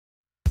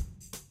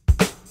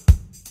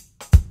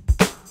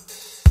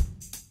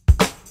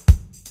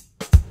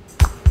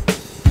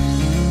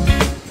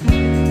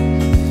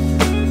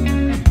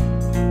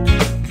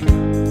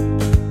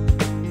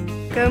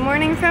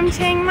from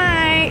Chiang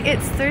Mai.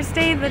 It's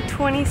Thursday the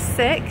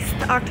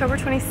 26th, October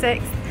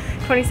 26th,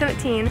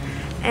 2017,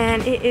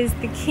 and it is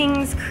the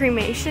King's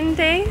cremation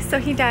day. So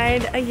he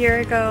died a year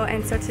ago,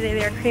 and so today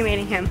they are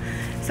cremating him.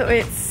 So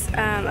it's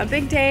a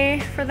big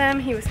day for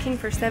them. He was king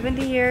for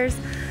 70 years.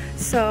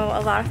 So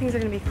a lot of things are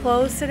going to be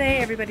closed today.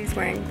 Everybody's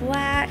wearing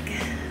black.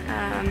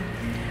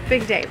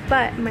 Big day.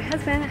 But my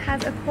husband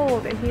has a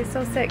cold and he is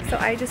so sick, so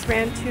I just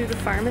ran to the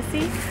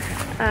pharmacy.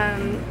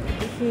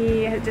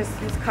 He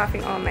just was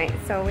coughing all night,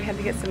 so we had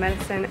to get some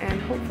medicine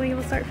and hopefully he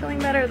will start feeling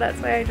better. That's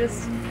why I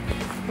just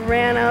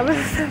ran out of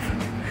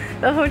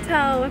the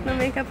hotel with my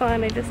makeup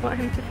on. I just want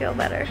him to feel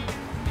better.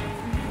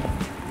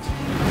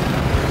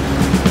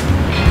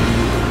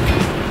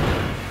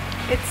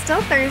 It's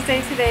still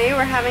Thursday today.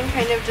 We're having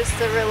kind of just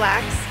a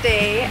relaxed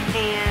day,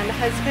 and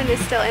husband is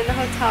still in the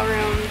hotel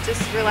room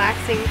just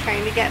relaxing,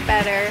 trying to get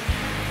better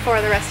for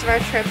the rest of our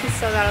trip. He's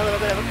still got a little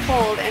bit of a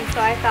cold, and so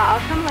I thought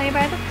I'll come lay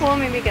by the pool,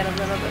 maybe get a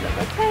little bit of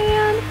a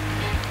tan.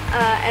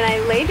 And I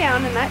lay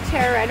down in that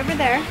chair right over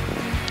there,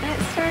 and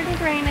it started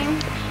raining.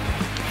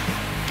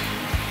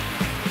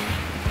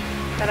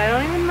 But I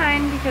don't even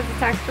mind because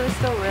it's actually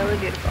still really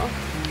beautiful.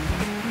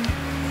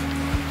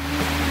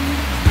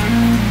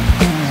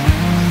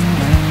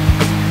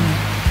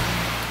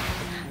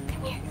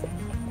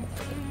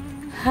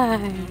 Hi,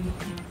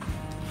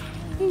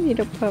 hey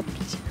little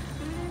pups.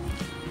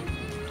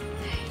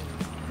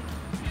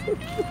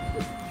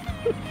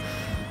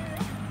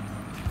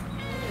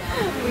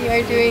 We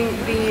are doing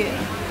the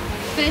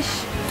fish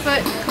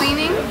foot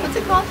cleaning. What's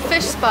it called?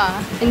 Fish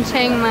spa in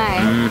Chiang Mai.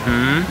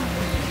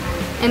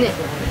 And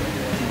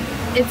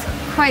it's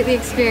quite the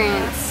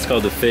experience. It's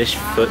called the Fish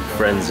Foot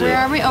Frenzy. Where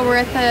are we? Oh, we're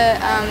at the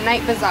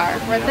night bazaar.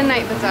 We're at the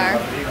night bazaar.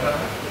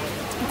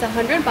 It's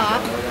 100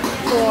 baht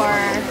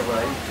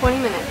for 20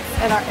 minutes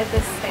at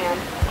this stand.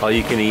 All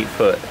you can eat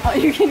foot. All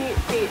you can eat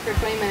feet for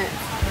 20 minutes.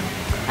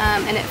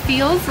 And it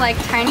feels like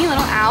tiny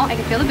little, ow, I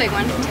can feel the big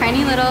one,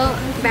 tiny little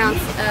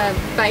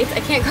bites.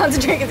 I can't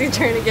concentrate because he's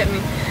trying to get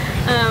me.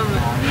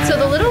 So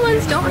the little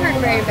ones don't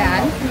hurt very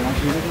bad.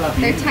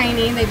 They're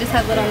tiny, they just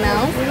have little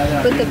mouths.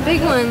 But the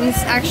big ones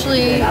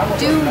actually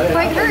do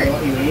quite hurt.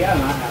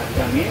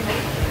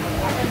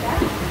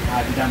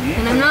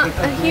 And I'm not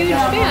a huge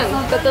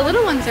fan, but the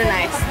little ones are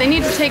nice. They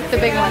need to take the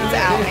big ones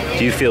out.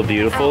 Do you feel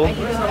beautiful?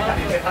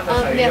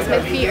 Yes,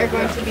 my feet are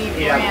going to be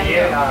brand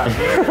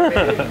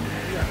new.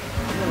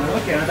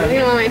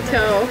 I'm on my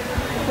toe,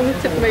 on the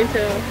tip of my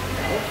toe.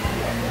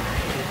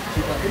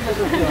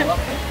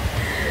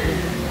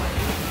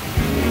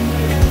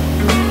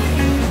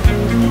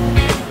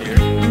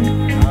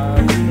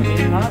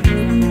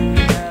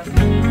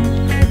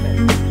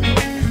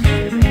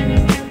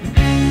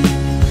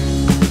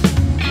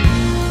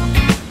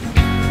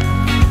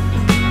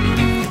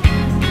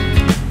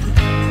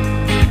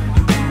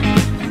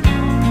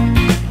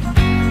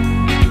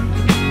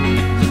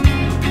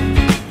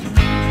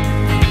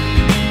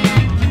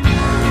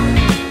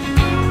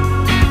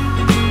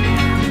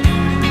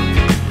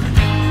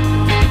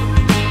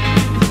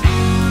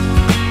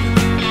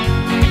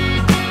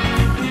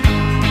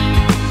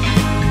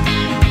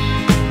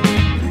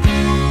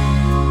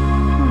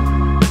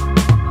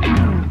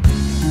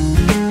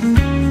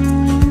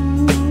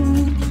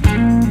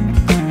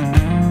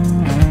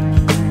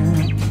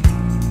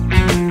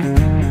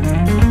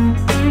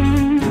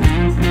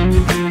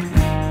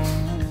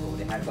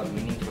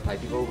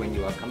 When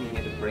you are coming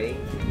here to pray,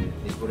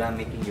 is Buddha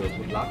making your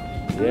good luck?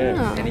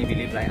 Yeah. And he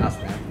believes like us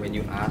that when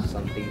you ask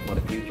something for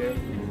the future,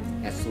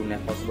 as soon as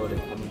possible they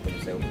come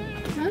themselves.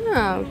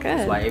 Oh, good.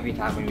 That's why every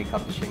time when we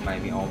come to Chiang Mai,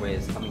 we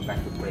always coming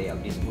back to pray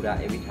of this Buddha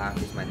every time.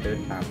 It's my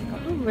third time.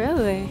 Oh,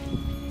 really?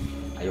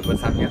 Are you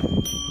first time here?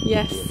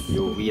 Yes.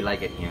 We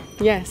like it here.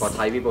 Yes. For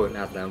Thai people in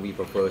us, we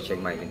prefer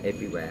Chiang Mai than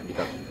everywhere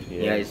because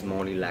here is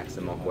more relaxed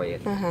and more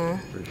quiet.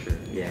 For sure.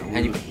 Yeah.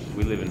 And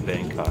we live in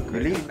Bangkok. We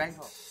live in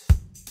Bangkok.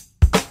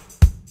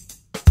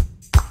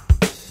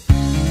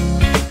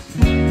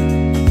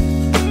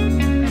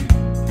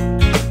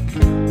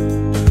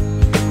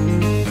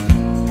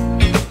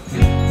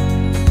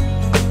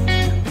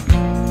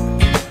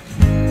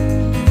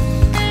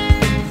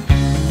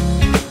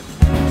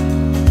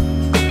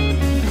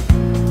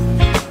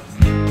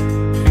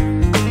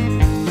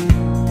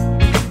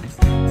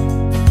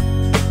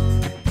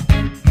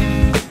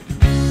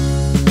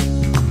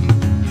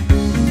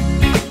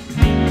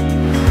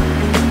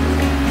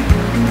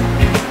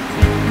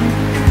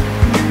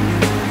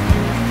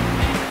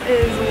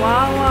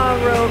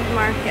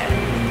 Market.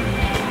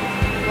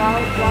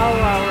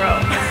 Wawa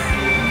Road.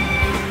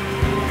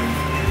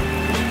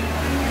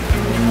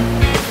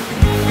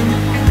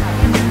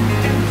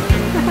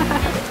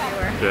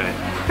 Good.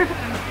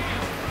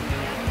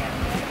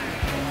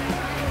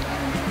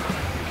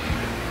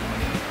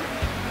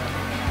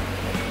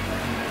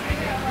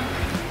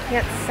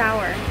 Yeah, it's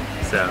sour.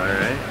 Sour,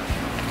 right?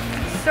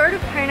 Sort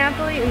of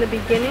pineapple-y in the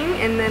beginning,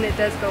 and then it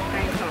does go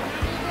pinecone.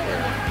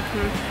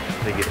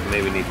 I think it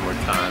maybe needs more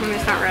time.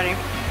 It's not ready.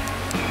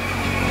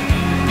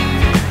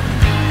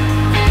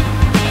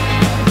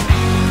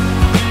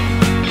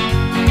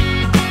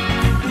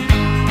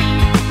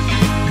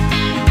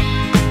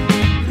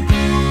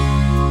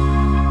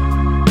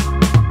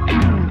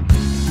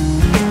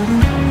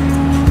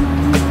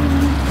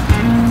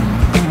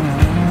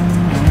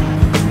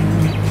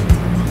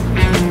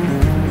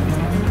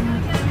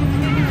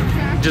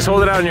 Just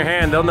hold it out in your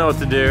hand. They'll know what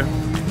to do.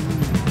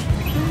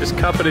 Just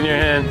cup it in your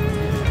hand.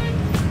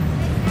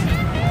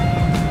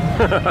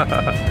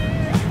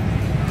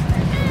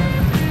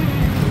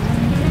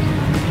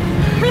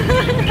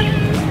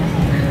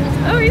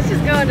 Oh, he's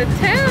just going to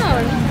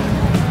town.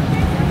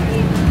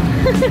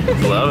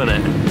 Loving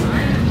it.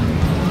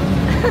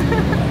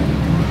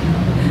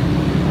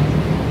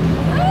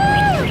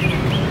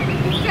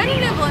 He's kind of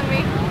nibbling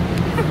me.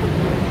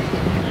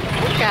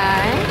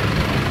 Okay.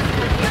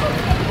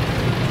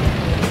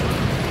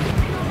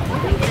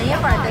等一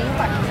会儿，等一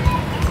会儿。